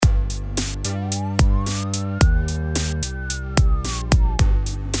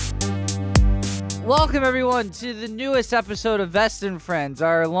Welcome, everyone, to the newest episode of Vest and Friends,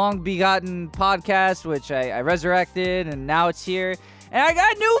 our long-begotten podcast, which I resurrected, and now it's here. And I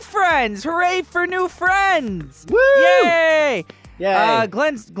got new friends! Hooray for new friends! Woo! Yay! Yay!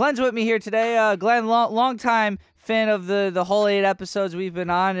 Glenn's with me here today. Glenn, long time fan of the whole 8 episodes we've been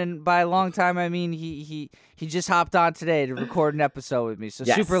on, and by long time I mean he just hopped on today to record an episode with me. So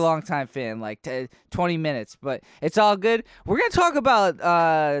Yes. super long time fan, like 20 minutes, but it's all good. We're gonna talk about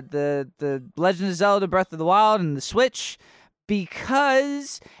the Legend of Zelda: Breath of the Wild and the Switch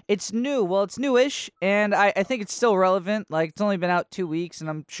because it's new. Well, it's newish, and I think it's still relevant. Like, it's only been out 2 weeks, and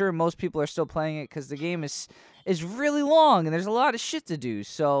I'm sure most people are still playing it because the game is really long and there's a lot of shit to do.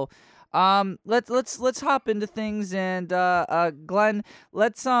 So let's hop into things, and Glenn,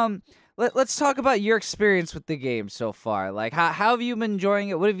 let's talk about your experience with the game so far. Like, how have you been enjoying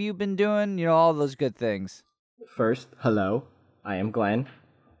it? What have you been doing? You know, all those good things. First, hello. I am Glenn.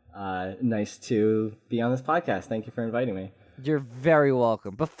 Nice to be on this podcast. Thank you for inviting me. You're very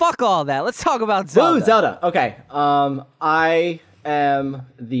welcome. But fuck all that. Let's talk about Zelda. Ooh, Zelda. Okay. I am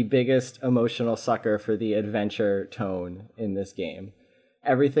the biggest emotional sucker for the adventure tone in this game.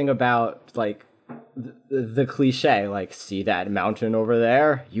 Everything about, like, the cliche, like, see that mountain over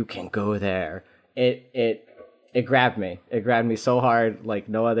there? You can go there. It grabbed me. It grabbed me so hard, like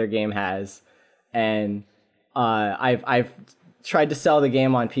no other game has. And I've tried to sell the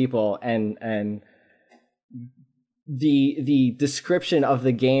game on people, and the description of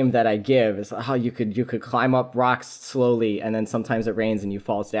the game that I give is how you could climb up rocks slowly, and then sometimes it rains and you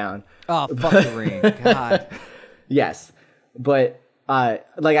falls down. Oh, fuck the rain. God. Yes. But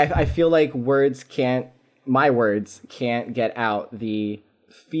I feel like my words can't get out the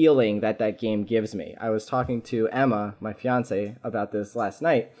feeling that game gives me. I was talking to Emma, my fiance, about this last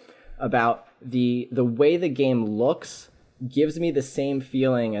night, about the way the game looks gives me the same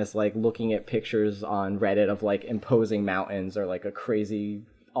feeling as, like, looking at pictures on Reddit of, like, imposing mountains or, like, a crazy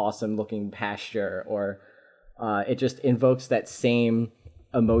awesome looking pasture, or it just invokes that same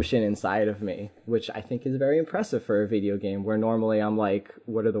emotion inside of me, which I think is very impressive for a video game where normally I'm like,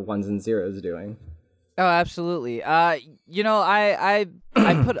 what are the ones and zeros doing? Oh, absolutely. You know, I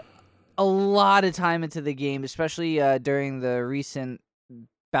put a lot of time into the game, especially during the recent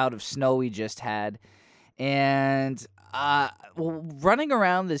bout of snow we just had, and running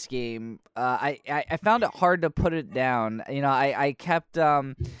around this game, I found it hard to put it down. You know, I kept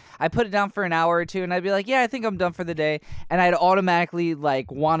I put it down for an hour or two, and I'd be like, yeah, I think I'm done for the day, and I'd automatically,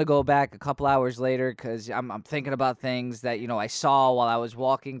 like, want to go back a couple hours later because I'm thinking about things that, you know, I saw while I was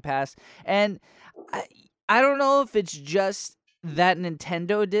walking past, and I don't know if it's just that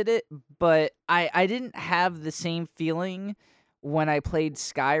Nintendo did it, but I didn't have the same feeling when I played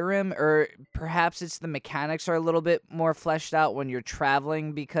Skyrim, or perhaps it's the mechanics are a little bit more fleshed out when you're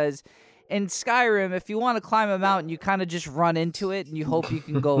traveling, because in Skyrim, if you want to climb a mountain, you kind of just run into it and you hope you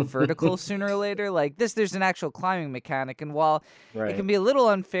can go vertical sooner or later. Like this, there's an actual climbing mechanic, and while it can be a little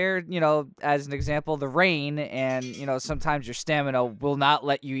unfair, you know, as an example, the rain, and, you know, sometimes your stamina will not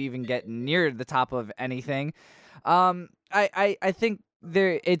let you even get near the top of anything. I think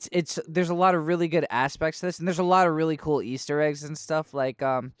there's a lot of really good aspects to this, and there's a lot of really cool Easter eggs and stuff. Like,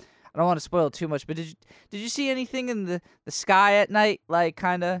 I don't want to spoil too much, but did you see anything in the sky at night, like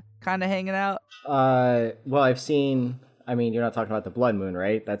kind of hanging out? Well, I've seen. I mean, you're not talking about the blood moon,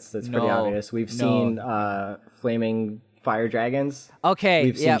 right? That's pretty obvious. We've seen flaming fire dragons. Okay,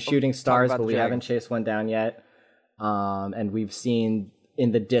 we've seen shooting stars, but we haven't chased one down yet. And we've seen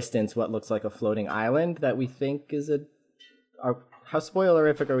in the distance what looks like a floating island that we think is how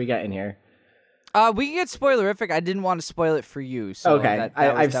spoilerific are we getting here? We can get spoilerific. I didn't want to spoil it for you. So okay,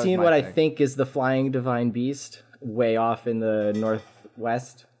 I've seen what I think is the flying divine beast way off in the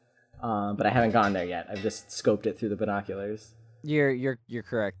northwest, but I haven't gone there yet. I've just scoped it through the binoculars. You're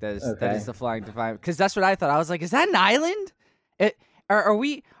correct. That is the flying divine, because that's what I thought. I was like, is that an island? Are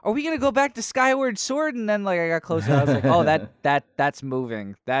we gonna go back to Skyward Sword? And then, like, I got closer, I was like, oh, that's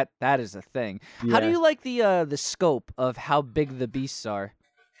moving. That is a thing. Yeah. How do you like the scope of how big the beasts are?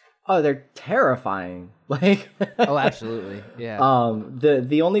 Oh, they're terrifying. Like, oh, absolutely, yeah.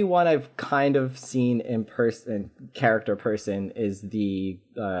 The only one I've kind of seen in character person, is the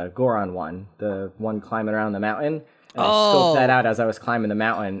Goron one, the one climbing around the mountain. And I scoped that out as I was climbing the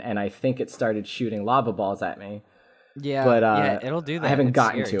mountain, and I think it started shooting lava balls at me. Yeah, but it'll do that. I haven't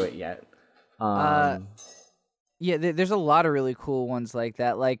gotten to it yet. Yeah, there's a lot of really cool ones like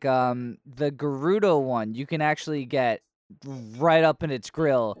that. Like the Gerudo one, you can actually get right up in its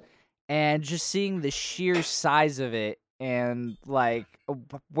grill, and just seeing the sheer size of it, and like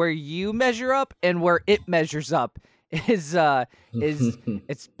where you measure up and where it measures up is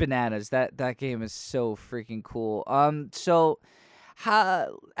it's bananas. That game is so freaking cool. So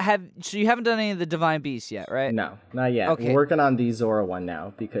so you haven't done any of the Divine Beasts yet, right? No, not yet. Okay. We're working on the Zora one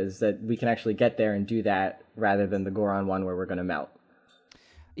now because that we can actually get there and do that rather than the Goron one where we're gonna melt.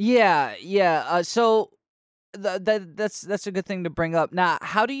 Yeah, yeah. So that's a good thing to bring up. Now,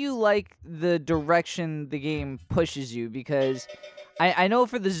 how do you like the direction the game pushes you? Because I know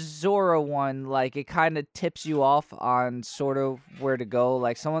for the Zora one, like it kind of tips you off on sort of where to go.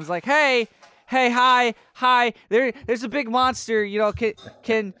 Like someone's like, "Hey, hi, there's a big monster. You know,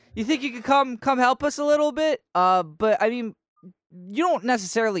 can you think you could come help us a little bit?" But I mean, you don't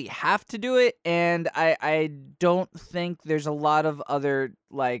necessarily have to do it, and I don't think there's a lot of other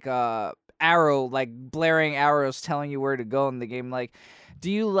like blaring arrows telling you where to go in the game. Like,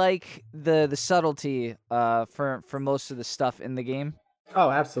 do you like the subtlety for most of the stuff in the game? Oh,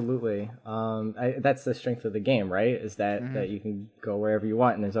 absolutely. That's the strength of the game, right? Is that you can go wherever you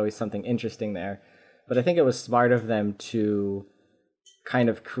want, and there's always something interesting there. But I think it was smart of them to kind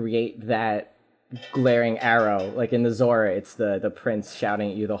of create that glaring arrow. Like in the Zora, it's the prince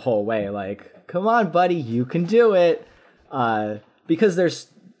shouting at you the whole way, like, "Come on, buddy, you can do it!" Because there's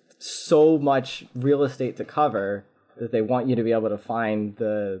so much real estate to cover that they want you to be able to find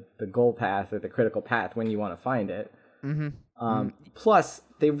the goal path or the critical path when you want to find it. Plus,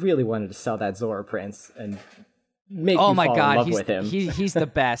 they really wanted to sell that Zora Prince and make you fall in love with him. He's the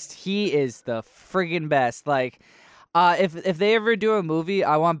best. He is the friggin' best. Like, if they ever do a movie,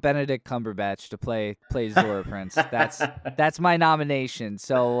 I want Benedict Cumberbatch to play Zora Prince. That's my nomination.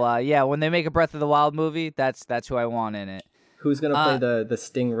 So yeah, when they make a Breath of the Wild movie, that's who I want in it. Who's gonna play the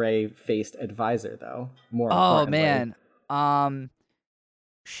stingray faced advisor though? More. Oh man,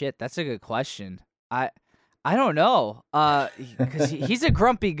 shit, that's a good question. I don't know. Because he's a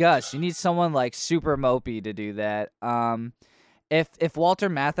grumpy Gus. You need someone like super mopey to do that. If Walter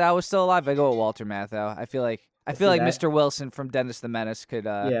Matthau was still alive, I go with Walter Matthau. I feel like Mr. Wilson from Dennis the Menace could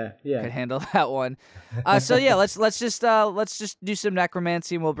could handle that one. So yeah, let's just do some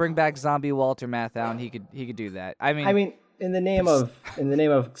necromancy and we'll bring back zombie Walter Matthau and he could do that. I mean, in the name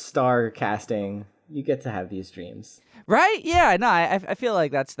of star casting, you get to have these dreams. Right? Yeah, no, I feel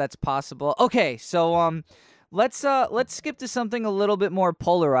like that's possible. Okay, so let's skip to something a little bit more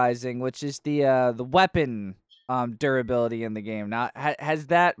polarizing, which is the weapon durability in the game. Now, has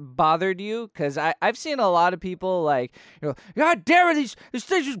that bothered you? Because I've seen a lot of people like, God damn it, these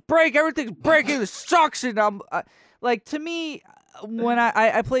things just break, everything's breaking, this sucks, and like, to me, when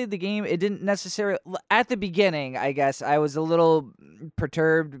I played the game, it didn't necessarily, at the beginning, I guess, I was a little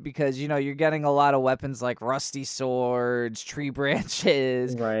perturbed because, you're getting a lot of weapons like rusty swords, tree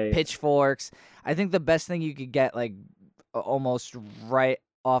branches, right, pitchforks. I think the best thing you could get, like, almost right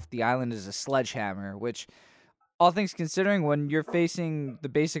off the island is a sledgehammer, which, all things considering, when you're facing the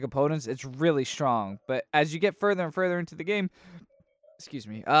basic opponents, it's really strong. But as you get further and further into the game, excuse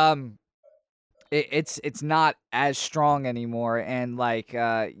me, it's not as strong anymore, and like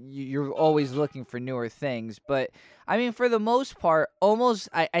you're always looking for newer things. But I mean, for the most part, almost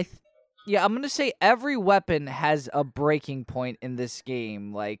I'm gonna say every weapon has a breaking point in this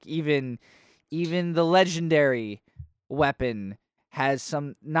game. Like even the legendary weapon has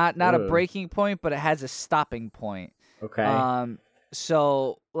some not a breaking point, but it has a stopping point. Okay.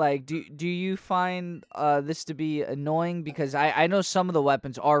 So, like, do you find this to be annoying? Because I know some of the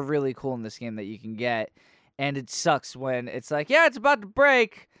weapons are really cool in this game that you can get, and it sucks when it's like, yeah, it's about to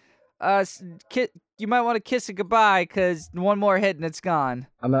break. You might want to kiss it goodbye because one more hit and it's gone.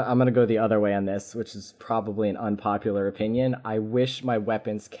 I'm gonna go the other way on this, which is probably an unpopular opinion. I wish my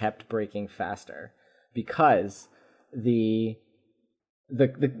weapons kept breaking faster because the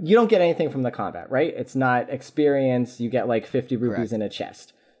you don't get anything from the combat, right? It's not experience. You get like 50 rupees Correct. in a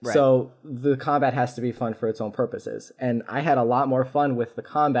chest. Right. So the combat has to be fun for its own purposes. And I had a lot more fun with the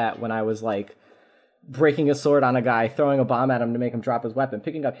combat when I was like breaking a sword on a guy, throwing a bomb at him to make him drop his weapon,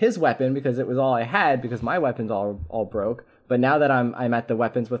 picking up his weapon because it was all I had because my weapons all broke. But now that I'm at the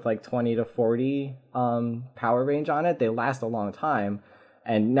weapons with like 20 to 40 power range on it, they last a long time.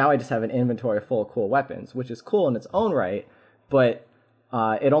 And now I just have an inventory full of cool weapons, which is cool in its own right, but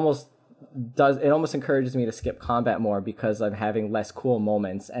it almost encourages me to skip combat more because I'm having less cool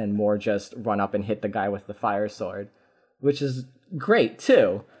moments and more just run up and hit the guy with the fire sword, which is great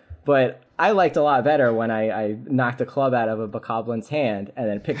too. But I liked a lot better when I knocked a club out of a Bokoblin's hand and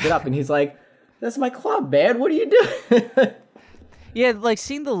then picked it up and he's like, "That's my club, man. What are you doing?" Yeah, like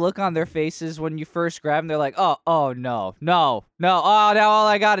seeing the look on their faces when you first grab them, they're like, oh no. Oh, now all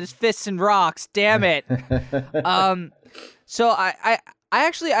I got is fists and rocks. Damn it. So I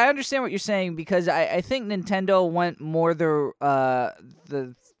understand what you're saying, because I think Nintendo went more the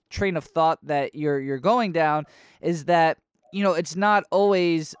train of thought that you're going down, is that, it's not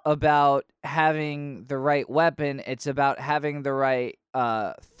always about having the right weapon, it's about having the right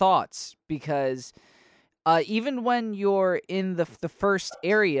thoughts, because even when you're in the first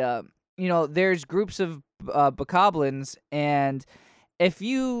area, there's groups of bokoblins, and if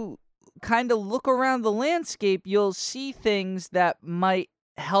you kind of look around the landscape, you'll see things that might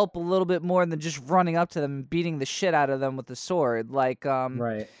help a little bit more than just running up to them and beating the shit out of them with the sword. Like,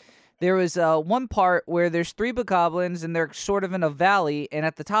 Right. there was one part where there's 3 bokoblins, and they're sort of in a valley, and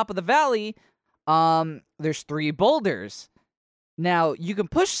at the top of the valley, there's 3 boulders. Now, you can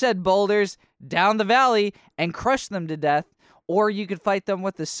push said boulders down the valley and crush them to death, or you could fight them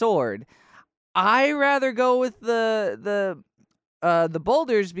with the sword. I rather go with the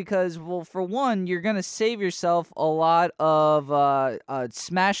boulders, because, well, for one, you're gonna save yourself a lot of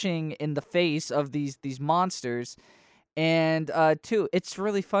smashing in the face of these monsters, and two, it's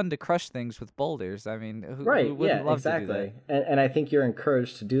really fun to crush things with boulders. I mean, who wouldn't love to do that? And I think you're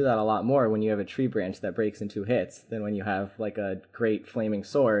encouraged to do that a lot more when you have a tree branch that breaks in 2 hits than when you have like a great flaming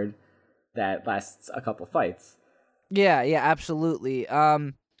sword that lasts a couple fights. Yeah, absolutely.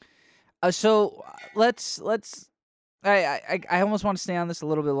 So let's. I almost want to stay on this a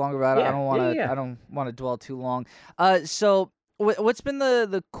little bit longer, but I don't want to. I don't want to dwell too long. So what's been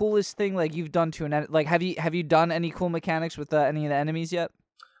the coolest thing like you've done to an like have you done any cool mechanics with any of the enemies yet?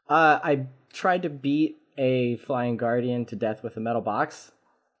 I tried to beat a flying guardian to death with a metal box,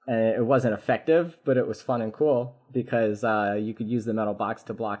 and it wasn't effective, but it was fun and cool because you could use the metal box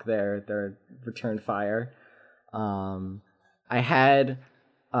to block their return fire. I had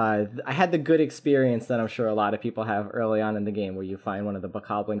the good experience that I'm sure a lot of people have early on in the game, where you find one of the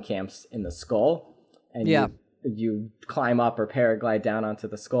bokoblin camps in the skull, and you climb up or paraglide down onto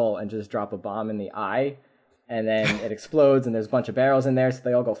the skull and just drop a bomb in the eye, and then it explodes, and there's a bunch of barrels in there, so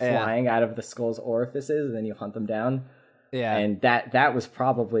they all go flying out of the skull's orifices, and then you hunt them down. Yeah, and that was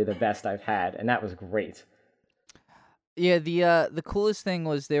probably the best I've had, and that was great. Yeah, the coolest thing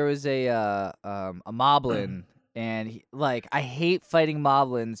was there was a moblin. And I hate fighting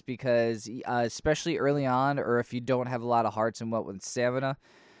moblins because, especially early on, or if you don't have a lot of hearts and with stamina,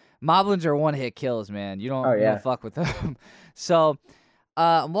 moblins are 1-hit kills, man. You don't fuck with them. So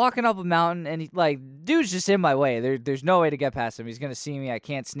I'm walking up a mountain, and dude's just in my way. There's no way to get past him. He's gonna see me. I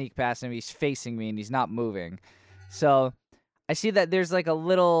can't sneak past him. He's facing me, and he's not moving. So I see that there's a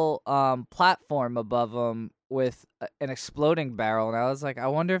little platform above him with an exploding barrel, and I was like, I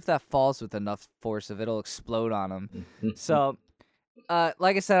wonder if that falls with enough force if it'll explode on him. So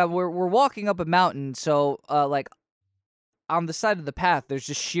like I said, we're walking up a mountain, so on the side of the path there's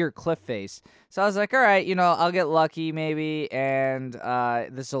just sheer cliff face. So I was like, all right, I'll get lucky maybe, and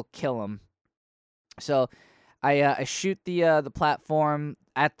this will kill him. So I shoot the platform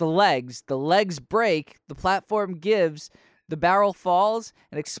at the legs break, the platform gives, the barrel falls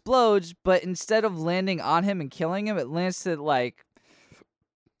and explodes, but instead of landing on him and killing him, it lands to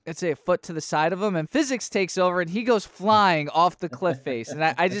let's say a foot to the side of him, and physics takes over, and he goes flying off the cliff face. And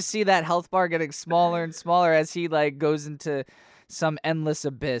I just see that health bar getting smaller and smaller as he goes into some endless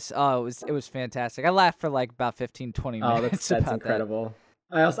abyss. Oh, it was fantastic. I laughed for about 15-20 minutes. That's incredible.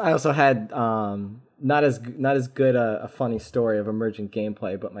 That. I also had not as good a funny story of emergent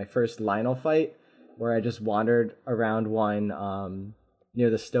gameplay, but my first Lionel fight, where I just wandered around one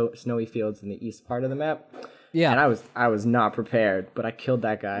near the snowy fields in the east part of the map. Yeah, and I was not prepared, but I killed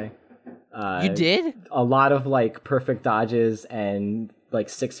that guy. You did? A lot of perfect dodges and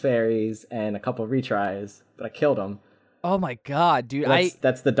 6 fairies and a couple retries, but I killed him. Oh my god, dude!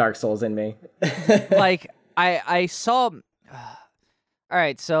 That's the Dark Souls in me. I saw. All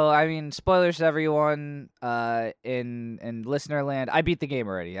right, so I mean, spoilers to everyone in listener land. I beat the game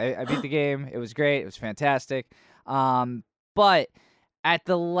already. I beat the game. It was great. It was fantastic. But at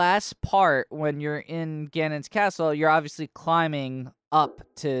the last part, when you're in Ganon's castle, you're obviously climbing up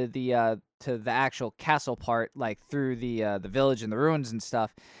to the actual castle part, through the village and the ruins and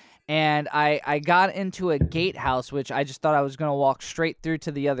stuff. And I got into a gatehouse, which I just thought I was gonna walk straight through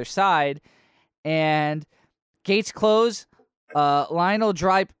to the other side, and gates close. Lionel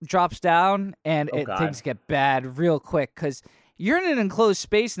drops down, and things get bad real quick because you're in an enclosed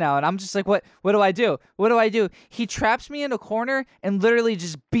space now, and I'm just like, what do I do? What do I do? He traps me in a corner and literally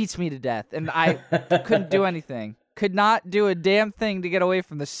just beats me to death, and I couldn't do anything. Could not do a damn thing to get away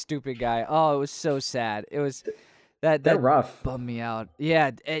from this stupid guy. Oh, it was so sad. It was that rough. Bummed me out.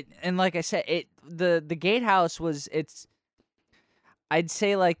 Yeah, and like I said, the gatehouse was I'd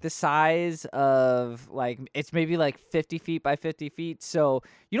say like the size of like it's maybe like 50 feet by 50 feet. So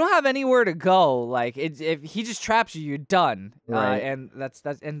you don't have anywhere to go. Like if he just traps you, you're done. Right. And that's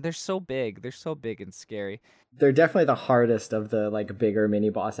and they're so big. They're so big and scary. They're definitely the hardest of the like bigger mini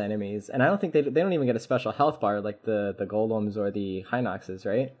boss enemies, and I don't think they don't even get a special health bar like the golems or the Hinoxes,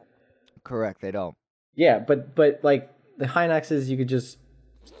 right? Correct. They don't. Yeah, but like the Hinoxes, you could just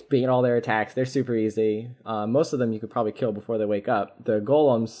bait all their attacks. They're super easy. Most of them you could probably kill before they wake up. The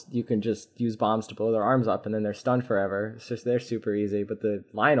golems, you can just use bombs to blow their arms up, and then they're stunned forever. It's just they're super easy. But the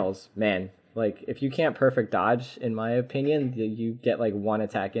Lynels, man, like if you can't perfect dodge, in my opinion, you get like one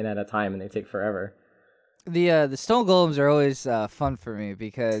attack in at a time, and they take forever. The stone golems are always fun for me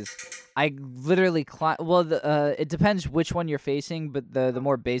because I literally climb. Well, it depends which one you're facing, but the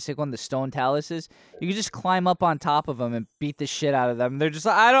more basic one, the stone taluses, you can just climb up on top of them and beat the shit out of them. They're just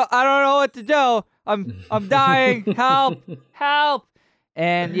like, I don't know what to do. I'm dying. Help, help.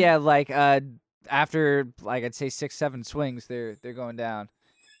 And yeah, like after like I'd say 6-7 swings, they're going down.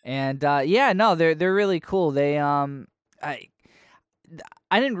 And yeah, no, they're really cool. I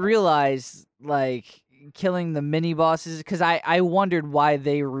didn't realize like killing the mini bosses because I wondered why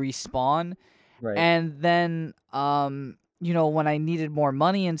they respawn. Right. And then you know, when I needed more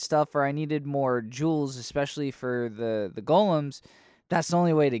money and stuff, or I needed more jewels, especially for the golems, that's the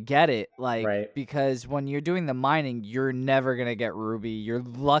only way to get it. Like, Right. because when you're doing the mining, you're never gonna get ruby. You're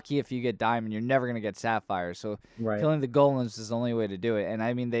lucky if you get diamond. You're never gonna get sapphire. So Right. killing the golems is the only way to do it. And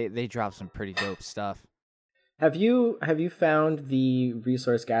I mean, they drop some pretty dope stuff. Have you found the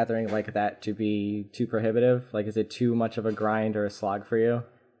resource gathering like that to be too prohibitive? Like, is it too much of a grind or a slog for you?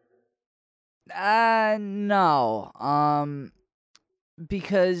 No.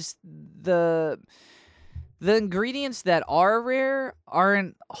 Because the ingredients that are rare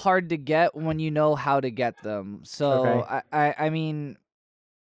aren't hard to get when you know how to get them. So Okay. I mean,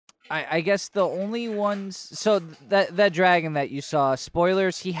 I guess the only ones. So that dragon that you saw,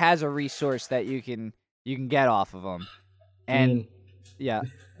 spoilers, he has a resource that you can get off of him. And yeah,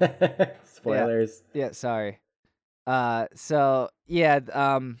 Spoilers. yeah. Sorry. So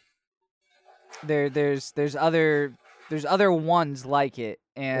yeah. There's other ones like it,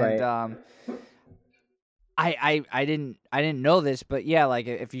 and Right. I didn't know this, but yeah, like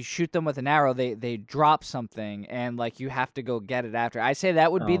if you shoot them with an arrow, they drop something, and like you have to go get it after. I say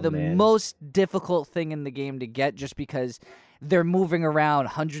that would be Oh, the man. most difficult thing in the game to get, just because they're moving around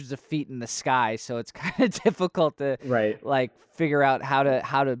hundreds of feet in the sky, so it's kind of difficult to Right. like figure out how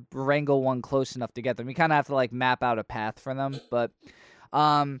to wrangle one close enough to get them. You kind of have to like map out a path for them, but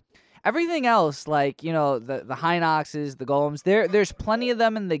everything else, like, you know, the Hinoxes, the golems, there's plenty of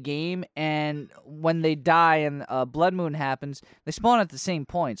them in the game, and when they die and Blood Moon happens, they spawn at the same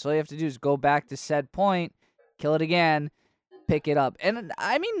point. So all you have to do is go back to said point, kill it again, pick it up. And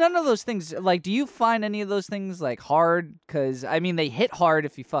I mean, none of those things, like, do you find any of those things like hard? Because I mean, they hit hard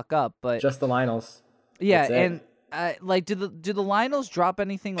if you fuck up, but Just the Lynels. yeah, That's it. and like, do the Lynels drop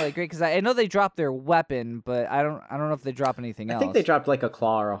anything like great? Because I know they drop their weapon, but I don't know if they drop anything I else. think they dropped like a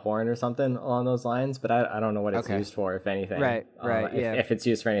claw or a horn or something along those lines, but I don't know what it's Okay. used for, if anything. Right, yeah. If it's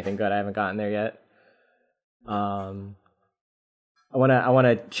used for anything good, I haven't gotten there yet. I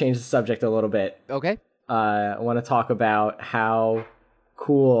wanna change the subject a little bit. Okay. I want to talk about how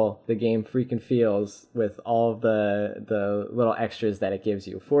cool the game freaking feels with all of the little extras that it gives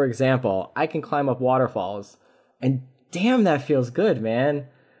you. For example, I can climb up waterfalls, and damn, that feels good, man.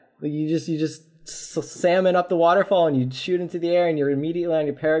 You just salmon up the waterfall and you shoot into the air, and you're immediately on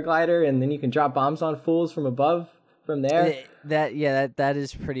your paraglider, and then you can drop bombs on fools from above from there. That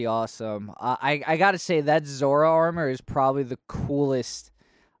is pretty awesome. I gotta say that Zora armor is probably the coolest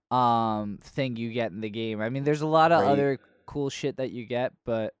thing you get in the game. I mean, there's a lot of Great. other cool shit that you get,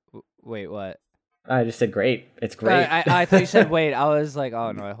 but wait, what? I just said great. It's great. I thought you said wait. I was like,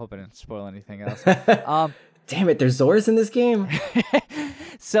 oh no, I hope I didn't spoil anything else. Damn it, there's Zoras in this game.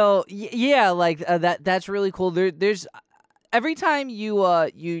 So yeah, like that's really cool. There's every time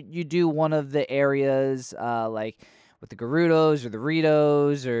you do one of the areas, like with the Gerudos or the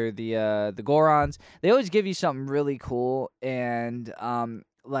Ritos or the Gorons, they always give you something really cool, and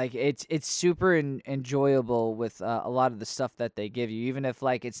like it's super enjoyable with a lot of the stuff that they give you, even if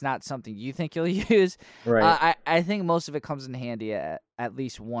like it's not something you think you'll use. Right. I think most of it comes in handy at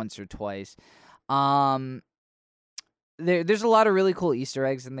least once or twice. There's a lot of really cool Easter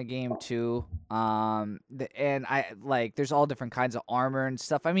eggs in the game too. And I like there's all different kinds of armor and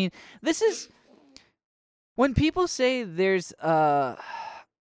stuff. I mean, this is when people say there's a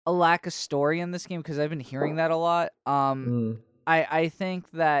lack of story in this game, because I've been hearing that a lot. I think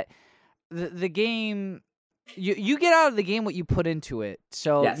that the game you get out of the game what you put into it.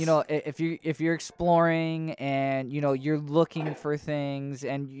 So Yes. if you're exploring and you're looking for things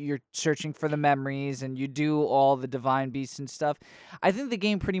and you're searching for the memories and you do all the divine beasts and stuff, I think the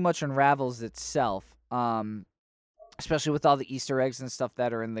game pretty much unravels itself. Especially with all the Easter eggs and stuff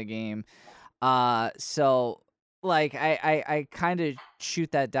that are in the game. So like I kind of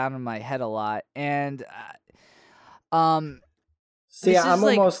shoot that down in my head a lot, and See, this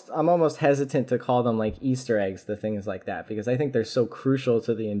is I'm almost hesitant to call them like Easter eggs, the things like that, because I think they're so crucial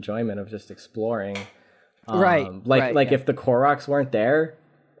to the enjoyment of just exploring. Right. If the Koroks weren't there,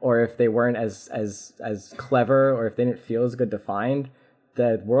 or if they weren't as clever, or if they didn't feel as good to find,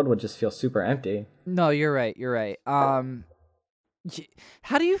 the world would just feel super empty. No, you're right. You're right. How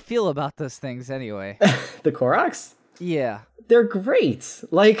do you feel about those things anyway? The Koroks? Yeah. They're great.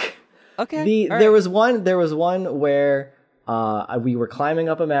 Like, okay. There was one where we were climbing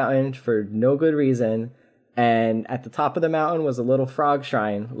up a mountain for no good reason, and at the top of the mountain was a little frog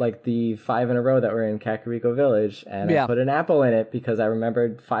shrine, like the 5 in a row that were in Kakariko Village, and I put an apple in it because I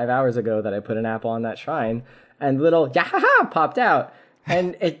remembered 5 hours ago that I put an apple on that shrine, and little yahaha popped out,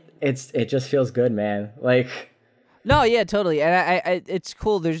 and it just feels good, man. Like, no, yeah, totally, and I it's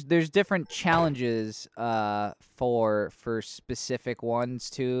cool. There's different challenges for specific ones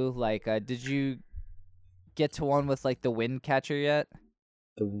too. Like, did you get to one with like the wind catcher yet?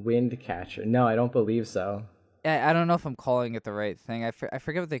 The wind catcher? No, I don't believe so. I don't know if I'm calling it the right thing. I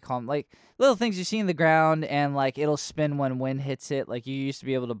forget what they call them. Like little things you see in the ground, and like it'll spin when wind hits it. Like you used to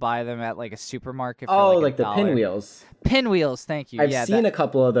be able to buy them at like a supermarket. For, like the pinwheels. Pinwheels, thank you. I've seen a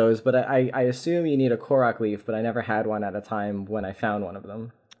couple of those, but I assume you need a Korok leaf, but I never had one at a time when I found one of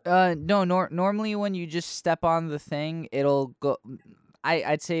them. No. Normally when you just step on the thing, it'll go.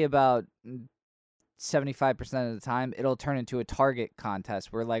 I'd say about 75% of the time, it'll turn into a target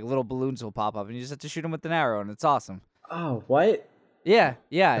contest where like little balloons will pop up, and you just have to shoot them with an arrow, and it's awesome. Oh, what? Yeah.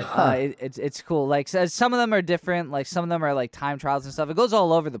 Huh. It's cool. Like some of them are different. Like some of them are like time trials and stuff. It goes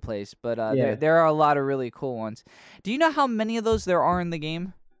all over the place, but there are a lot of really cool ones. Do you know how many of those there are in the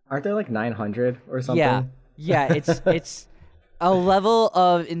game? Aren't there like 900 or something? Yeah. It's a level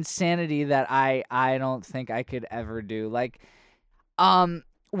of insanity that I don't think I could ever do. Like,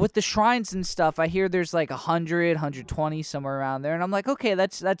 with the shrines and stuff, I hear there's like 100, 120, somewhere around there. And I'm like, okay,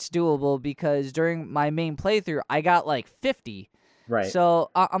 that's doable, because during my main playthrough, I got like 50. Right. So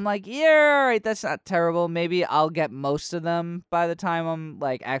I'm like, yeah, all right, that's not terrible. Maybe I'll get most of them by the time I'm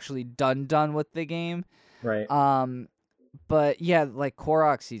like actually done with the game. Right. But yeah, like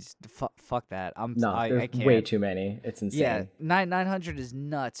Koroks, fuck that. I can't. Way too many. It's insane. Yeah, 900 is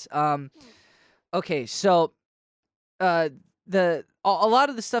nuts. Okay, so a lot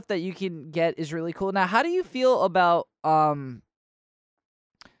of the stuff that you can get is really cool. Now, how do you feel about all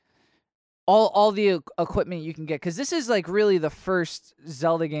the equipment you can get? Because this is like really the first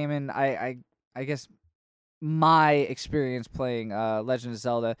Zelda game, and I guess my experience playing Legend of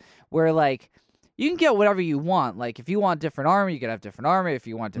Zelda, where like you can get whatever you want. Like if you want different armor, you can have different armor. If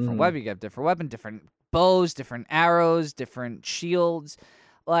you want different weapon, you can have different weapon, different bows, different arrows, different shields.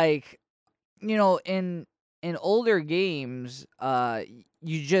 Like, in older games,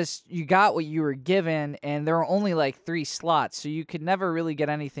 you got what you were given, and there were only like 3 slots, so you could never really get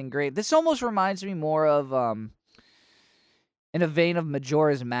anything great. This almost reminds me more of in a vein of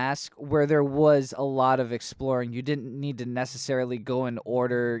Majora's Mask, where there was a lot of exploring. You didn't need to necessarily go in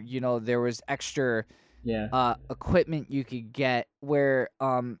order. There was extra equipment you could get, where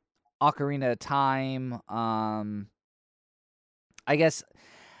Ocarina of Time, I guess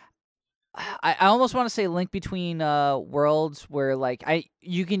I almost want to say Link Between Worlds, where like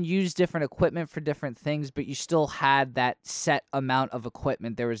you can use different equipment for different things, but you still had that set amount of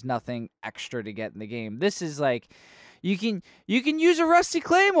equipment. There was nothing extra to get in the game. This is like you can use a rusty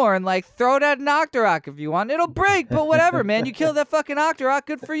claymore and like throw it at an Octorok if you want. It'll break, but whatever, man. You kill that fucking Octorok,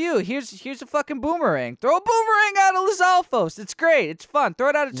 good for you. Here's a fucking boomerang. Throw a boomerang out of Lizalfos. It's great. It's fun. Throw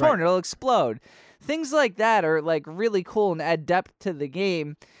it out of Torn. Right. It'll explode. Things like that are like really cool and add depth to the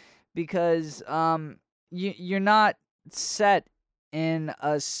game, because you're not set in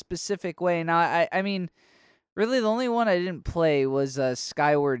a specific way. Now, I mean, really the only one I didn't play was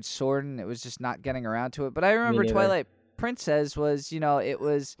Skyward Sword, and it was just not getting around to it. But I remember Twilight Princess was, it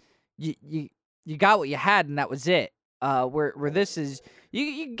was you got what you had, and that was it. Where this is,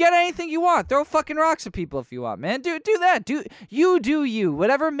 you get anything you want. Throw fucking rocks at people if you want, man. Do that. Do you.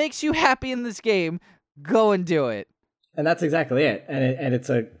 Whatever makes you happy in this game, go and do it. And that's exactly it. And it's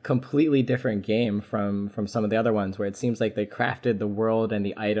a completely different game from some of the other ones, where it seems like they crafted the world and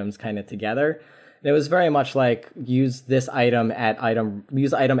the items kind of together. it was very much like use item A at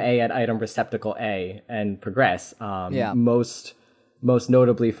item receptacle A and progress. Yeah. Most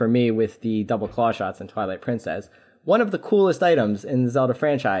notably for me with the double claw shots in Twilight Princess. One of the coolest items in the Zelda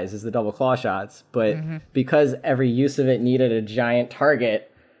franchise is the double claw shots, but because every use of it needed a giant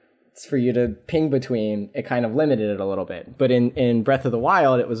target for you to ping between, it kind of limited it a little bit. But in Breath of the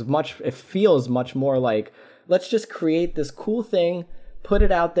Wild, it feels much more like, let's just create this cool thing, put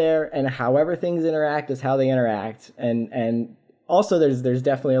it out there, and however things interact is how they interact. And also there's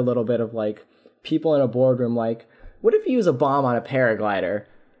definitely a little bit of like people in a boardroom like, what if you use a bomb on a paraglider?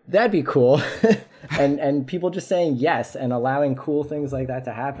 That'd be cool. and people just saying yes and allowing cool things like that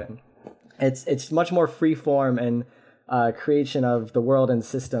to happen. It's much more free form and creation of the world and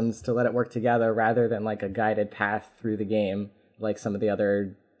systems to let it work together rather than like a guided path through the game like some of the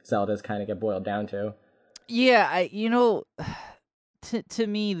other Zeldas kind of get boiled down to. Yeah, to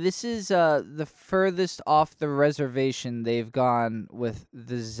me, this is the furthest off the reservation they've gone with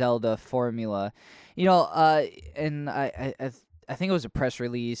the Zelda formula. And I think it was a press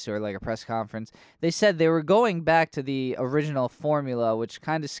release or like a press conference. They said they were going back to the original formula, which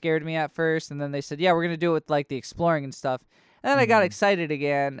kind of scared me at first. And then they said, yeah, we're going to do it with like the exploring and stuff. And then I got excited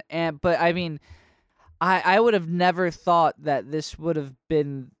again. But I mean, I would have never thought that this would have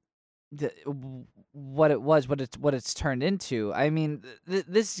been what it's turned into. I mean,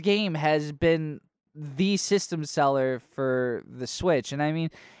 this game has been the system seller for the Switch. And I mean,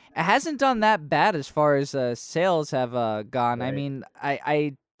 it hasn't done that bad as far as sales have gone. Right. I mean,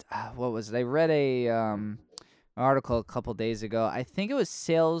 I what was it? I read an article a couple days ago. I think it was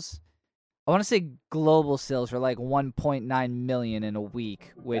sales. I want to say global sales were like 1.9 million in a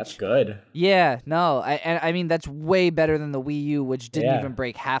week, which that's good. Yeah, no, I mean that's way better than the Wii U, which didn't even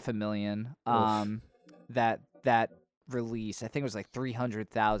break 500,000. That release, I think it was like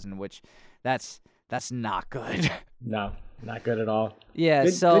 300,000, which that's not good. No. Not good at all. Yeah,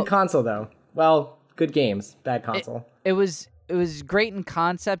 good console though. Well, good games, bad console. It was great in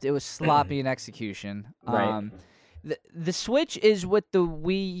concept. It was sloppy in execution. Right. The Switch is what the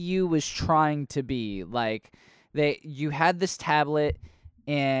Wii U was trying to be. Like you had this tablet,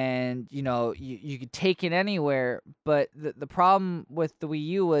 and you could take it anywhere. But the problem with the Wii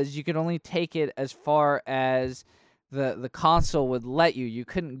U was you could only take it as far as the console would let you. You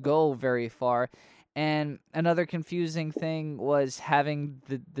couldn't go very far. And another confusing thing was having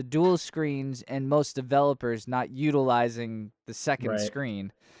the dual screens and most developers not utilizing the second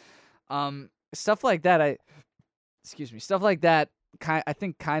screen. Stuff like that. Stuff like that. I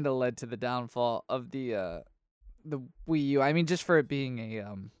think kind of led to the downfall of the Wii U. I mean, just for it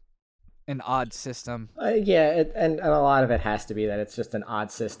being an odd system. And a lot of it has to be that it's just an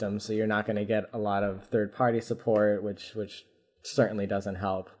odd system, so you're not going to get a lot of third-party support, which certainly doesn't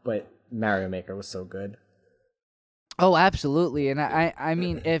help. But Mario Maker was so good. Oh, absolutely. And I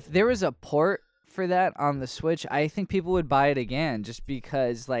mean, if there was a port for that on the Switch, I think people would buy it again just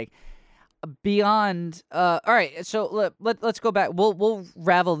because, like, beyond... all right, so let's go back. We'll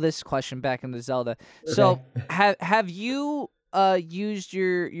ravel this question back into Zelda. Okay. So have you used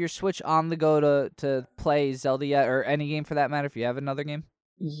your Switch on the go to play Zelda yet, or any game for that matter, if you have another game?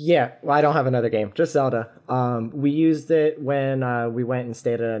 Yeah, well, I don't have another game, just Zelda. We used it when we went and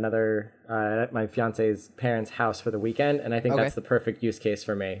stayed at my fiance's parents' house for the weekend, and I think that's the perfect use case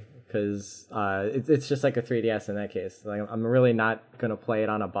for me, because it's just like a 3DS in that case. Like, I'm really not going to play it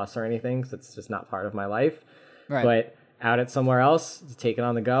on a bus or anything, because it's just not part of my life. Right. But out at somewhere else, take it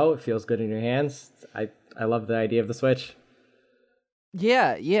on the go, it feels good in your hands. I love the idea of the Switch.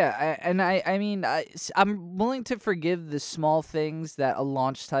 Yeah, I mean, I'm willing to forgive the small things that a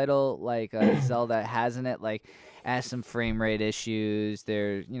launch title like Zelda has in it, like has some frame rate issues.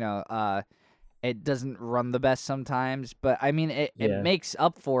 It doesn't run the best sometimes, but I mean, it makes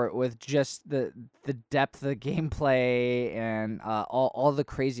up for it with just the depth of the gameplay and all the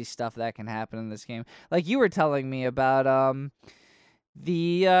crazy stuff that can happen in this game. Like you were telling me about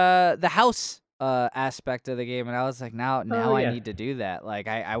the house aspect of the game, and I was like, now I need to do that. Like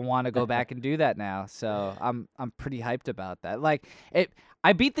I want to go back and do that now. So I'm pretty hyped about that. Like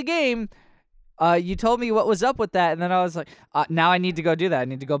I beat the game. You told me what was up with that, and then I was like, now I need to go do that. I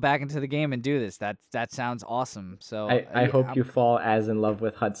need to go back into the game and do this. That sounds awesome. So I hope you fall as in love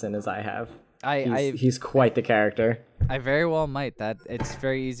with Hudson as I have. He's quite the character. I very well might. That it's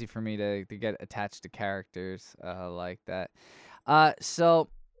very easy for me to get attached to characters like that. So.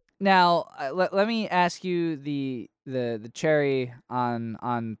 Now, let me ask you the cherry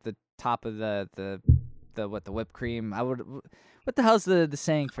on the top of the whipped cream. What the hell's the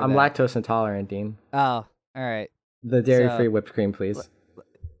saying for that? I'm lactose intolerant, Dean. Oh, all right. The dairy-free whipped cream, please.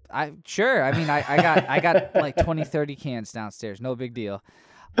 Sure. I mean, I got like 20, 30 cans downstairs. No big deal.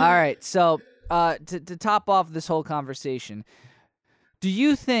 All right. So, to top off this whole conversation, do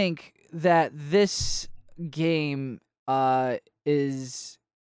you think that this game is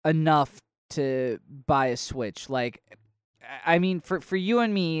enough to buy a Switch? Like, I mean, for you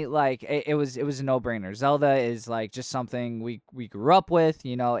and me, like it was a no-brainer. Zelda is like just something we grew up with.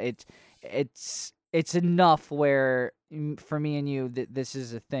 You know, it's enough where for me and you that this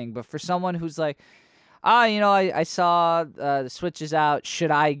is a thing. But for someone who's like, you know, I saw the Switch is out.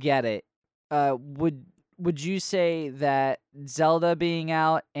 Should I get it? Would you say that Zelda being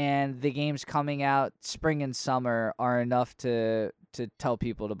out and the games coming out spring and summer are enough to tell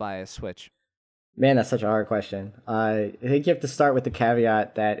people to buy a Switch? Man, that's such a hard question. I think you have to start with the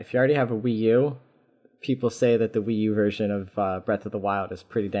caveat that if you already have a Wii U, people say that the Wii U version of Breath of the Wild is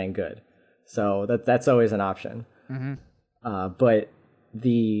pretty dang good. So that's always an option. Mm-hmm. But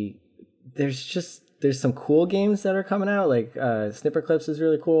there's some cool games that are coming out. Like Snipper Clips is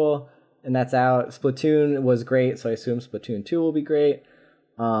really cool, and that's out. Splatoon was great, so I assume Splatoon 2 will be great.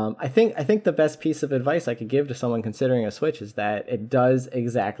 I think the best piece of advice I could give to someone considering a Switch is that it does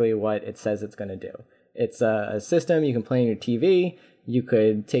exactly what it says it's going to do. It's a system you can play on your TV. You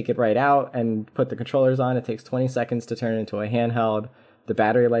could take it right out and put the controllers on. It takes 20 seconds to turn into a handheld. The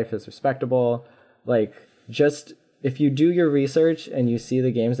battery life is respectable. Like, just if you do your research and you see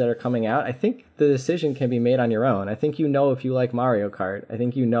the games that are coming out, I think the decision can be made on your own. I think you know if you like Mario Kart. I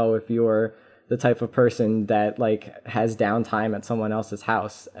think you know if you're the type of person that like has downtime at someone else's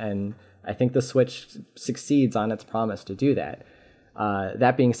house, and I think the Switch succeeds on its promise to do that.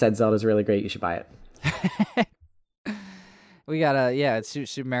 That being said, Zelda's really great. You should buy it. We got it's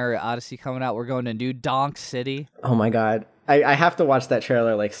Super Mario Odyssey coming out. We're going to New Donk City. Oh my god, I have to watch that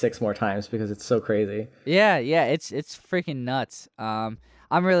trailer like 6 more times because it's so crazy. Yeah, it's freaking nuts. I'm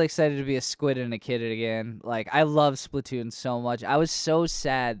really excited to be a squid and a kid again. Like, I love Splatoon so much. I was so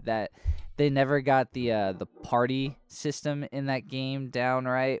sad that they never got the party system in that game down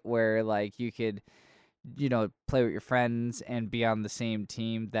right, where like you could, you know, play with your friends and be on the same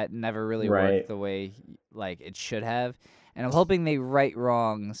team. That never really worked the way like it should have. And I'm hoping they right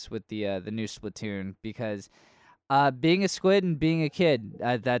wrongs with the new Splatoon, because being a squid and being a kid,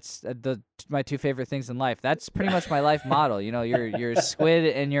 that's my two favorite things in life. That's pretty much my life motto. You know, you're a squid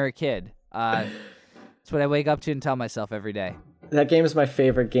and you're a kid. That's what I wake up to and tell myself every day. That game is my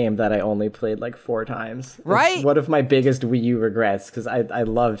favorite game that I only played like 4 times. Right? It's one of my biggest Wii U regrets because I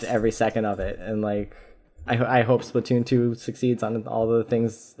loved every second of it. And like, I hope Splatoon 2 succeeds on all the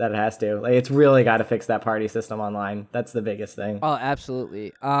things that it has to. Like, it's really got to fix that party system online. That's the biggest thing. Oh,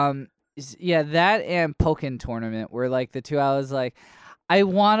 absolutely. Yeah, that and Pokken Tournament were like the two I was like, I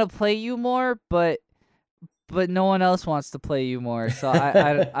want to play you more, but no one else wants to play you more, so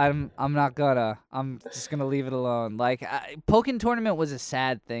I'm not gonna. I'm just gonna leave it alone. Like, Pokken Tournament was a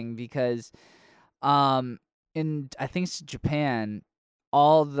sad thing because, in I think it's Japan,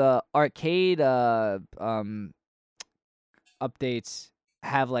 all the arcade updates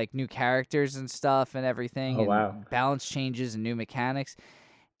have like new characters and stuff and everything, and wow, balance changes and new mechanics.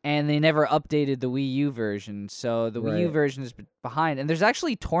 And they never updated the Wii U version, so the Wii U version is behind. And there's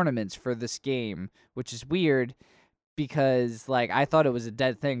actually tournaments for this game, which is weird because, like, I thought it was a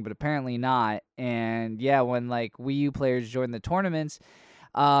dead thing, but apparently not. And, yeah, when, like, Wii U players join the tournaments,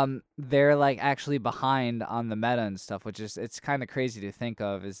 they're, like, actually behind on the meta and stuff, which is, it's kind of crazy to think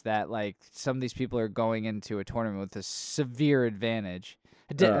of, is that, like, some of these people are going into a tournament with a severe advantage.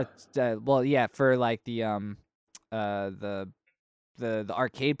 Well, yeah, for, like, the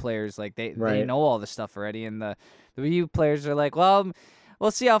arcade players, like they know all the stuff already, and the Wii U players are like, well,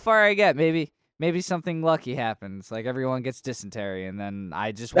 we'll see how far I get. Maybe something lucky happens, like everyone gets dysentery and then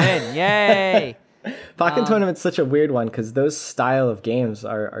I just win. Yay! Pokken Tournament's such a weird one because those style of games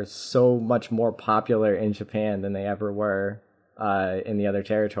are so much more popular in Japan than they ever were in the other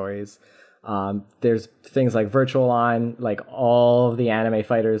territories. There's things like Virtual On, like all of the anime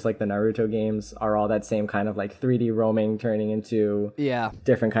fighters, like the Naruto games, are all that same kind of like 3D roaming turning into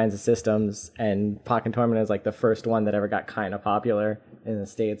different kinds of systems. And Pokken Tournament is like the first one that ever got kind of popular in the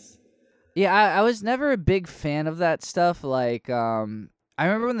States. Yeah, I was never a big fan of that stuff. Like, I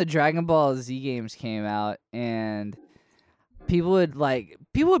remember when the Dragon Ball Z games came out, and people would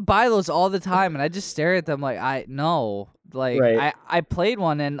buy those all the time, and I just stare at them like, I played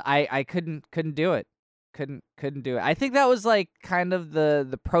one and I couldn't do it. Couldn't do it. I think that was like kind of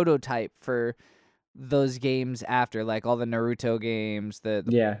the prototype for those games after, like all the Naruto games,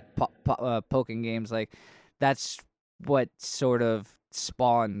 the Pokken games. Like, that's what sort of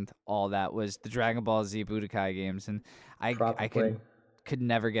spawned all that, was the Dragon Ball Z Budokai games, and I can could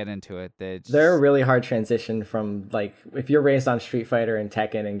never get into it. They're a really hard transition from, like, if you're raised on Street Fighter and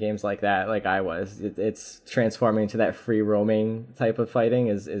Tekken and games like that, like I was, it's transforming to that free roaming type of fighting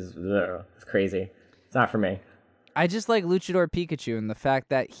is it's crazy. It's not for me. I just like Luchador Pikachu and the fact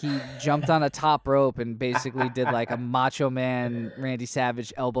that he jumped on a top rope and basically did like a Macho Man Randy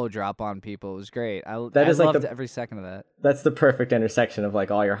Savage elbow drop on people. It was great. I loved every second of that. That's the perfect intersection of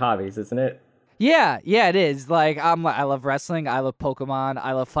like all your hobbies, isn't it? Yeah, it is. Like I love wrestling, I love Pokemon,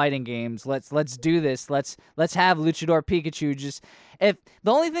 I love fighting games. Let's do this. Let's have Luchador Pikachu. Just if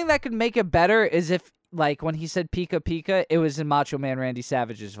the only thing that could make it better is if, like, when he said Pika Pika, it was in Macho Man Randy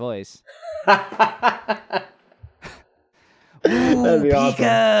Savage's voice. Ooh, That'd be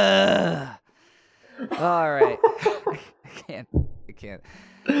Pika! awesome. All right. I can't.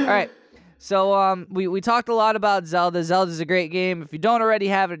 All right. So we talked a lot about Zelda. Zelda's a great game. If you don't already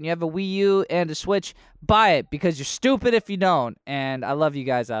have it and you have a Wii U and a Switch, buy it because you're stupid if you don't. And I love you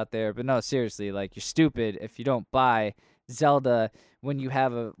guys out there, but no, seriously, like, you're stupid if you don't buy Zelda when you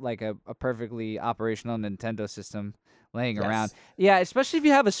have a perfectly operational Nintendo system laying around. Yeah, especially if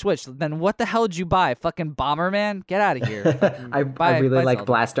you have a Switch. Then what the hell did you buy? Fucking Bomberman? Get out of here. I really like Zelda.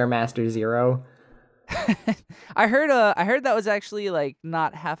 Blaster Master Zero. I heard that was actually, like,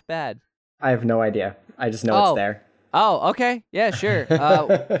 not half bad. I have no idea. I just know it's there. Oh, okay. Yeah, sure.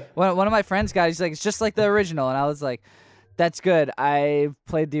 One of my friends got it. He's like, it's just like the original. And I was like, that's good. I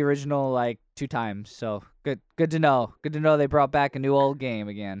played the original like 2 times. So good to know. Good to know they brought back a new old game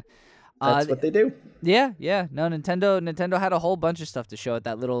again. That's what they do. Yeah. No, Nintendo had a whole bunch of stuff to show at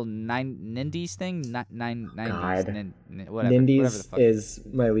that little Nindies thing. Nine God. Whatever. Nindies is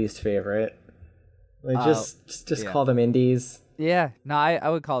my least favorite. Like, just call them indies. Yeah, no, I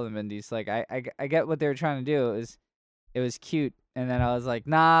would call them indies. Like, I get what they were trying to do. It was cute, and then I was like,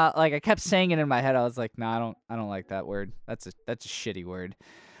 nah. Like, I kept saying it in my head. I was like, nah, I don't like that word. That's a shitty word.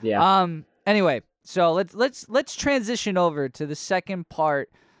 Yeah. Anyway, so let's transition over to the second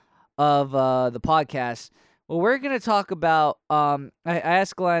part of the podcast. Well, we're gonna talk about. I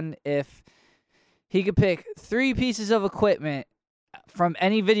asked Glenn if he could pick 3 pieces of equipment from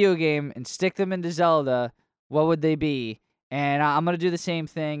any video game and stick them into Zelda. What would they be? And I'm gonna do the same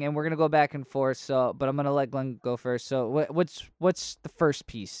thing, and we're gonna go back and forth. So, but I'm gonna let Glenn go first. So, what's the first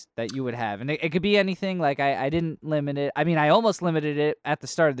piece that you would have? And it could be anything. Like, I didn't limit it. I mean, I almost limited it at the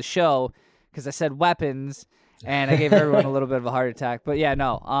start of the show because I said weapons, and I gave everyone a little bit of a heart attack. But yeah,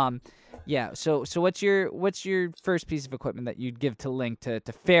 no. Yeah. So what's your first piece of equipment that you'd give to Link to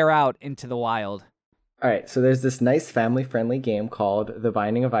fare out into the wild? All right. So there's this nice family-friendly game called The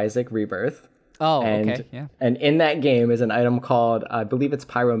Binding of Isaac Rebirth. Oh, okay, yeah. And in that game is an item called, I believe it's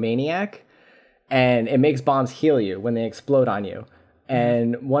Pyromaniac, and it makes bombs heal you when they explode on you.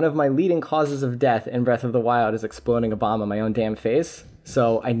 And one of my leading causes of death in Breath of the Wild is exploding a bomb on my own damn face.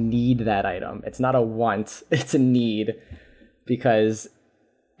 So I need that item. It's not a want, it's a need, because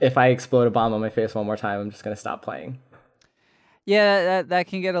if I explode a bomb on my face one more time, I'm just going to stop playing. Yeah, that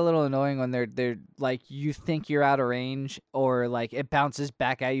can get a little annoying when they're like, you think you're out of range, or like it bounces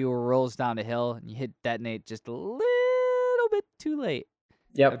back at you or rolls down a hill and you hit detonate just a little bit too late.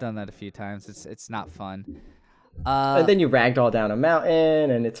 Yep. I've done that a few times. It's not fun. And then you ragdoll down a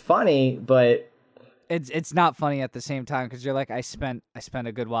mountain and it's funny, but it's not funny at the same time because you're like, I spent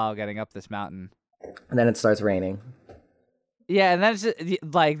a good while getting up this mountain. And then it starts raining. Yeah, and then it's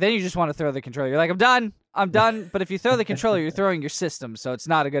just, like, then you just want to throw the controller. You're like, I'm done. But if you throw the controller, you're throwing your system, so it's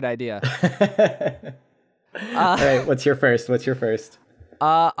not a good idea. All right, what's your first?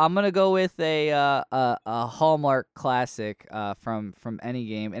 I'm gonna go with a Hallmark classic from any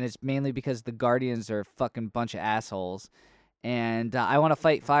game, and it's mainly because the Guardians are a fucking bunch of assholes. And I want to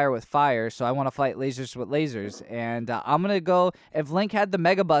fight fire with fire, so I want to fight lasers with lasers. And I'm gonna go. If Link had the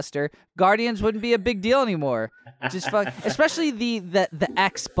Mega Buster, Guardians wouldn't be a big deal anymore. Just fuck, especially the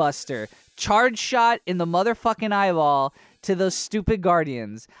X Buster, charge shot in the motherfucking eyeball to those stupid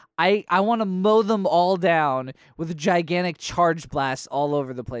Guardians. I want to mow them all down with a gigantic charge blast all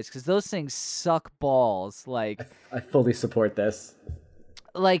over the place because those things suck balls. Like, I fully support this.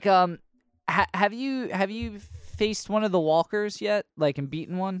 Like, have you faced one of the walkers yet, like, and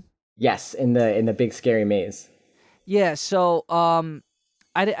beaten one? Yes, in the big scary maze. Yeah, so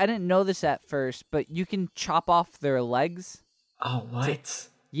I didn't know this at first, but you can chop off their legs. Oh, what?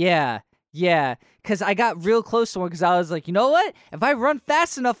 Yeah, because I got real close to one because I was like, you know what? If I run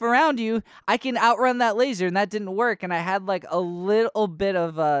fast enough around you, I can outrun that laser, and that didn't work, and I had like a little bit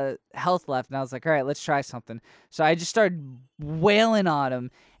of health left, and I was like, all right, let's try something. So I just started wailing on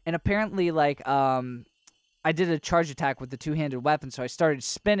him, and apparently, like, I did a charge attack with the two-handed weapon, so I started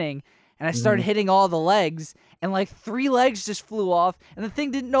spinning, and I started hitting all the legs, and like 3 legs just flew off, and the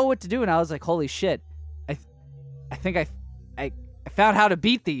thing didn't know what to do, and I was like, holy shit, I think I found how to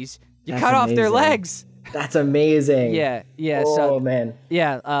beat these. You cut off their legs. That's amazing. Yeah. Oh, So man.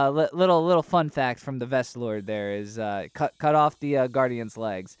 yeah, little fun fact from the Vest Lord there is cut off the Guardian's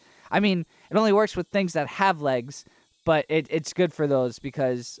legs. I mean, it only works with things that have legs, but it's good for those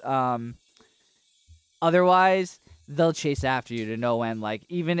because otherwise they'll chase after you to no end. Like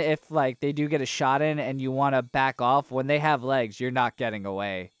even if like they do get a shot in and you want to back off, when they have legs, you're not getting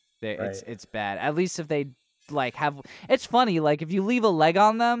away. It's bad. At least if they like have, it's funny, like if you leave a leg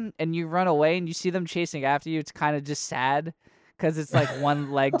on them and you run away and you see them chasing after you, it's kind of just sad because it's like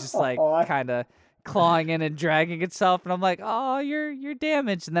one leg just like kind of clawing in and dragging itself, and I'm like, oh, you're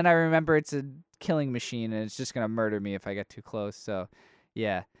damaged, and then I remember it's a killing machine and it's just gonna murder me if I get too close. So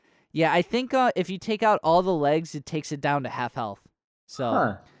yeah, I think if you take out all the legs, it takes it down to half health.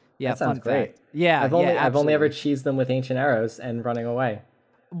 So yeah, that sounds fun great. fact. Yeah, I've only ever cheesed them with ancient arrows and running away.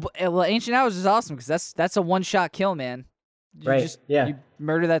 Well, Ancient Hours is awesome because that's a one-shot kill, man. You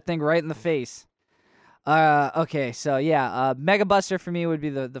murder that thing right in the face. Okay, so yeah, Mega Buster for me would be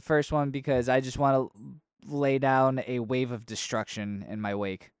the first one because I just want to lay down a wave of destruction in my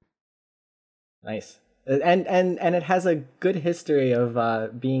wake. Nice. And it has a good history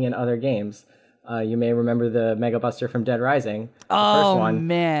of being in other games. You may remember the Mega Buster from Dead Rising. The first one,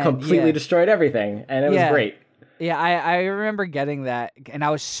 man, completely destroyed everything, and it was great. Yeah, I remember getting that, and I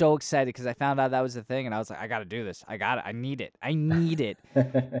was so excited because I found out that was the thing, and I was like, I gotta do this. I need it.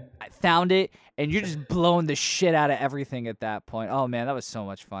 I found it, and you're just blowing the shit out of everything at that point. Oh man, that was so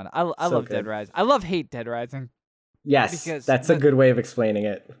much fun. I love Dead Rising. I hate Dead Rising. Yes, that's a good way of explaining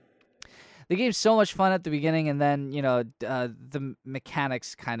it. The game's so much fun at the beginning, and then the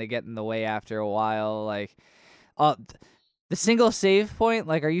mechanics kind of get in the way after a while. Like, the single save point,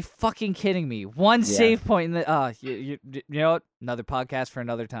 like, are you fucking kidding me? One save point in the you know what? Another podcast for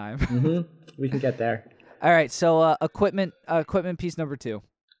another time. We can get there. All right, so equipment piece number 2.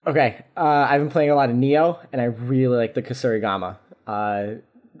 Okay, I've been playing a lot of Neo, and I really like the Kusurigama.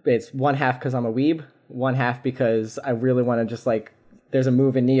 It's one half because I'm a weeb, one half because I really want to just like. There's a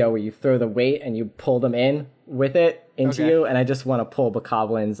move in Neo where you throw the weight and you pull them in with it into you, and I just want to pull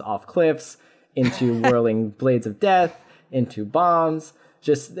bokoblins off cliffs, into whirling blades of death, into bombs.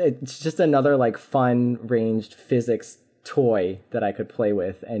 It's just another like fun ranged physics toy that I could play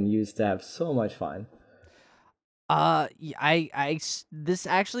with and use to have so much fun. This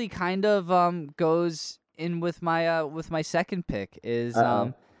actually kind of goes in with my second pick is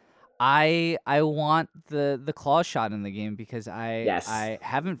I want the claw shot in the game because I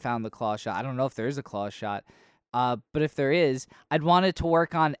haven't found the claw shot. I don't know if there is a claw shot. But if there is, I'd want it to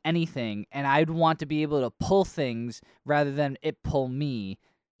work on anything, and I'd want to be able to pull things rather than it pull me.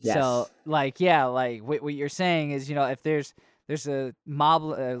 Yes. So, like what you're saying is, if there's a mob,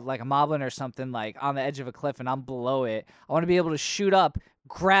 like a moblin or something, like on the edge of a cliff, and I'm below it, I want to be able to shoot up,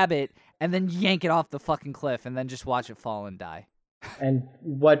 grab it, and then yank it off the fucking cliff, and then just watch it fall and die. And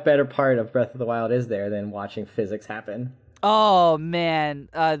what better part of Breath of the Wild is there than watching physics happen? Oh man,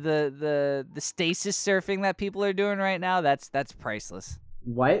 the stasis surfing that people are doing right now, that's priceless.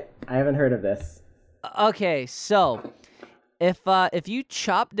 What? I haven't heard of this. Okay, so if you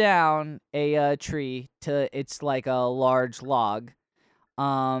chop down a tree to it's like a large log,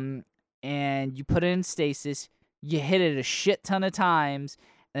 and you put it in stasis, you hit it a shit ton of times,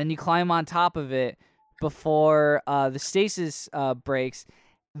 and then you climb on top of it before the stasis breaks.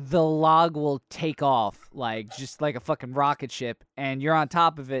 The log will take off just like a fucking rocket ship, and you're on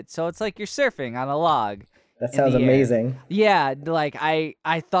top of it, so it's like you're surfing on a log. That sounds amazing. Yeah, like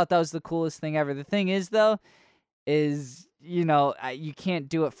I thought that was the coolest thing ever. The thing is though, you can't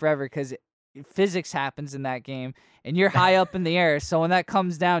do it forever because physics happens in that game, and you're high up in the air, so when that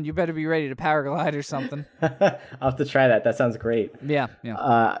comes down, you better be ready to paraglide or something. I'll have to try that. That sounds great. Yeah.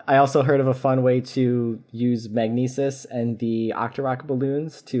 I also heard of a fun way to use magnesis and the Octorok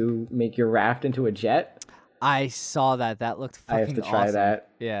balloons to make your raft into a jet. I saw that. That looked fucking awesome. I have to try that.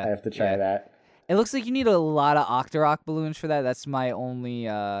 Yeah. I have to try that. It looks like you need a lot of Octorok balloons for that. That's my only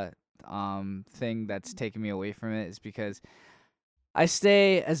thing that's taking me away from it, is because I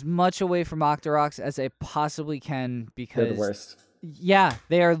stay as much away from Octoroks as I possibly can because they're the worst. Yeah,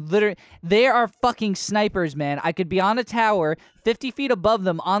 they are fucking snipers, man. I could be on a tower 50 feet above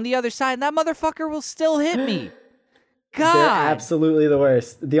them on the other side, and that motherfucker will still hit me. God. They're absolutely the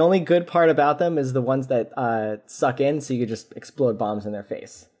worst. The only good part about them is the ones that suck in, so you could just explode bombs in their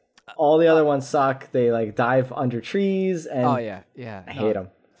face. All the other ones suck. They like dive under trees, and yeah. I hate them.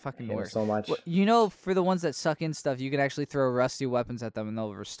 Fucking hate 'em worst. so much. You know, for the ones that suck in stuff, you can actually throw rusty weapons at them and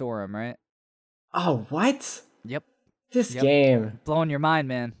they'll restore them, right? Oh, what? Yep. This Yep. game. Blowing your mind,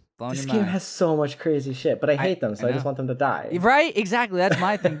 man. Blowing This your game mind. has so much crazy shit, but I hate them, so I just know. want them to die. Right? Exactly. That's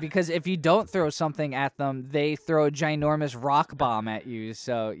my thing. Because if you don't throw something at them, they throw a ginormous rock bomb at you.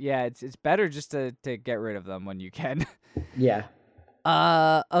 So yeah, it's better just to get rid of them when you can. Yeah.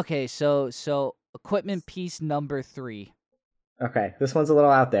 Okay. So equipment piece number 3. Okay, this one's a little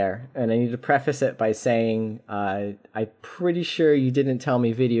out there, and I need to preface it by saying I'm pretty sure you didn't tell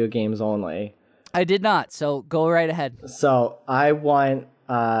me video games only. I did not. So go right ahead. So I want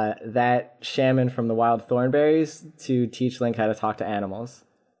that shaman from the Wild Thornberries to teach Link how to talk to animals.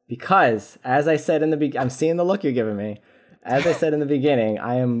 Because, as I said in the beginning, I'm seeing the look you're giving me. As I said in the beginning,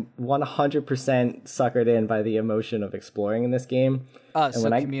 I am 100% suckered in by the emotion of exploring in this game. And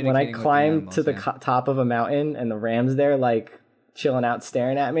when I climb to the top of a mountain and the ram's there, like, chilling out,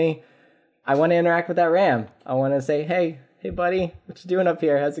 staring at me, I want to interact with that ram. I want to say, hey buddy, what you doing up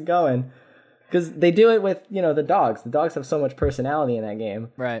here? How's it going? Because they do it with, the dogs. The dogs have so much personality in that game.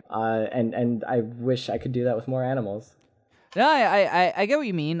 Right. And I wish I could do that with more animals. No, I get what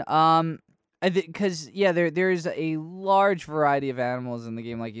you mean. Because there's a large variety of animals in the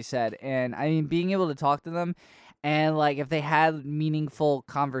game, like you said, and I mean being able to talk to them, and like if they had meaningful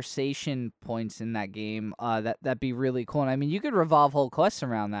conversation points in that game, that'd be really cool. And I mean you could revolve whole quests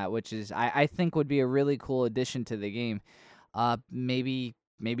around that, which is I think would be a really cool addition to the game.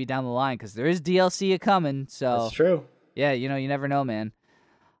 Maybe down the line, because there is DLC coming. So that's true. Yeah, you never know, man.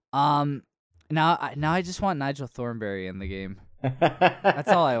 Now I just want Nigel Thornberry in the game. That's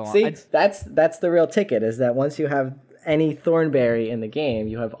all I want. See, that's the real ticket, is that once you have any Thornberry in the game,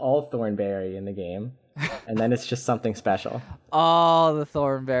 you have all Thornberry in the game, and then it's just something special. Oh, the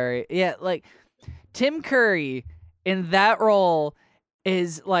Thornberry. Yeah, like Tim Curry in that role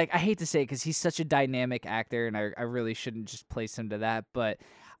is like, I hate to say it because he's such a dynamic actor, and I really shouldn't just place him to that, but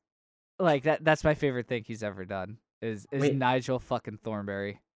like that's my favorite thing he's ever done is Nigel fucking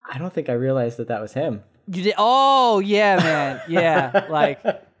Thornberry. I don't think I realized that was him. You did? Oh yeah, man. Yeah, like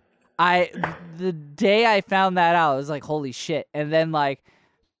the day I found that out, I was like, holy shit. And then like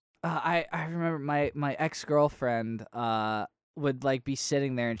I remember my ex-girlfriend would like be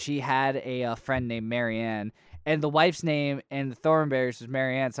sitting there, and she had a friend named Marianne, and the wife's name in the Thornberries was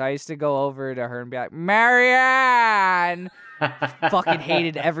Marianne. So I used to go over to her and be like, Marianne. Fucking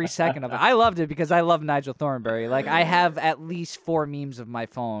hated every second of it. I loved it because I love Nigel Thornberry. Like I have at least 4 memes on my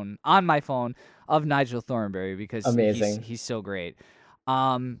phone of Nigel Thornberry because amazing. He's so great.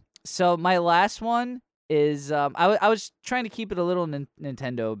 So my last one is I was trying to keep it a little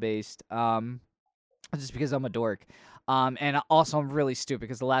Nintendo based, just because I'm a dork. And also I'm really stupid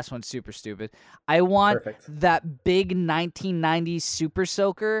because the last one's super stupid. I want that big 1990s Super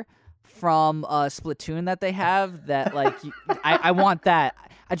Soaker from Splatoon that they have, that like I want that.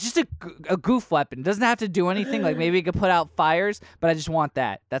 Just a goof weapon. It doesn't have to do anything. Like maybe it could put out fires, but I just want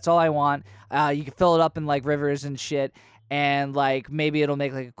that. That's all I want. You can fill it up in like rivers and shit, and like maybe it'll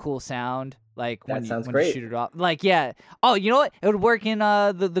make like a cool sound. Like when you shoot it off. Like yeah. Oh, you know what? It would work in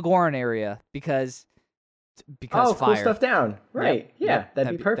the Goron area because fire. Cool stuff down. Right. Yep. Yeah,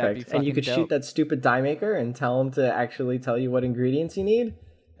 that'd be perfect. And you could shoot that stupid die maker and tell him to actually tell you what ingredients you need.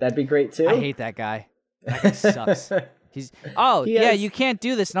 That'd be great too. I hate that guy. That guy sucks. You can't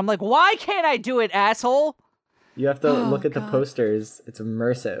do this. And I'm like, why can't I do it, asshole? You have to look at the posters. It's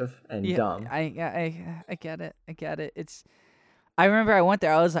immersive and dumb. I get it. I remember I went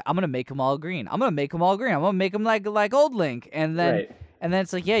there. I was like, I'm gonna make them all green. I'm gonna make them like old Link. And then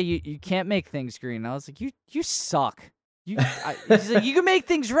it's like, yeah, you can't make things green. And I was like, you suck. He's like, you can make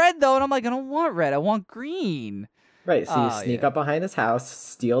things red though. And I'm like, I don't want red. I want green. Right, so you sneak up behind his house,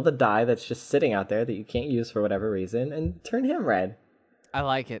 steal the dye that's just sitting out there that you can't use for whatever reason, and turn him red. I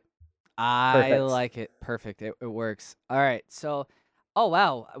like it. Like it. Perfect. It works. All right. So, oh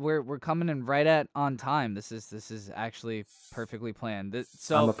wow, we're coming in right on time. This is actually perfectly planned.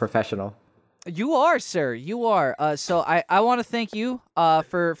 So I'm a professional. You are, sir. You are. So I want to thank you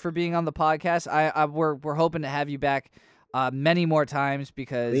for being on the podcast. We're hoping to have you back many more times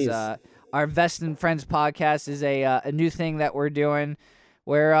because our Vest and Friends podcast is a new thing that we're doing,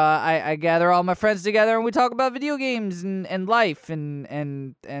 where I gather all my friends together and we talk about video games and life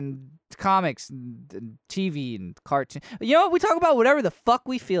and comics and TV and cartoon. You know what? We talk about whatever the fuck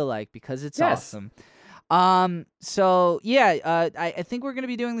we feel like because it's awesome. So yeah, I think we're gonna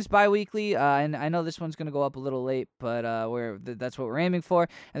be doing this bi-weekly, and I know this one's gonna go up a little late, but that's what we're aiming for.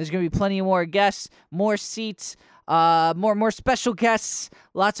 And there's gonna be plenty more guests, more seats. more special guests,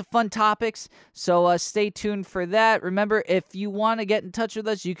 lots of fun topics. So stay tuned for that. Remember, if you want to get in touch with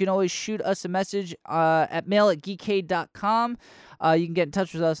us, you can always shoot us a message at mail@geekade.com. You can get in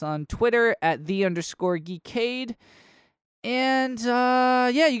touch with us on Twitter at @the_geekade. And,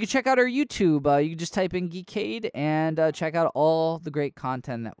 you can check out our YouTube. You can just type in Geekade and check out all the great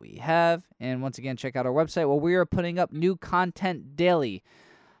content that we have. And once again, check out our website where we are putting up new content daily.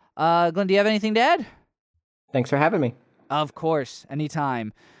 Glenn, do you have anything to add? Thanks for having me. Of course,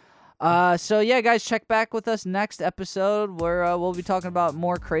 anytime. Guys, check back with us next episode where we'll be talking about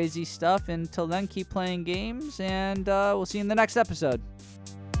more crazy stuff. Until then, keep playing games, and we'll see you in the next episode.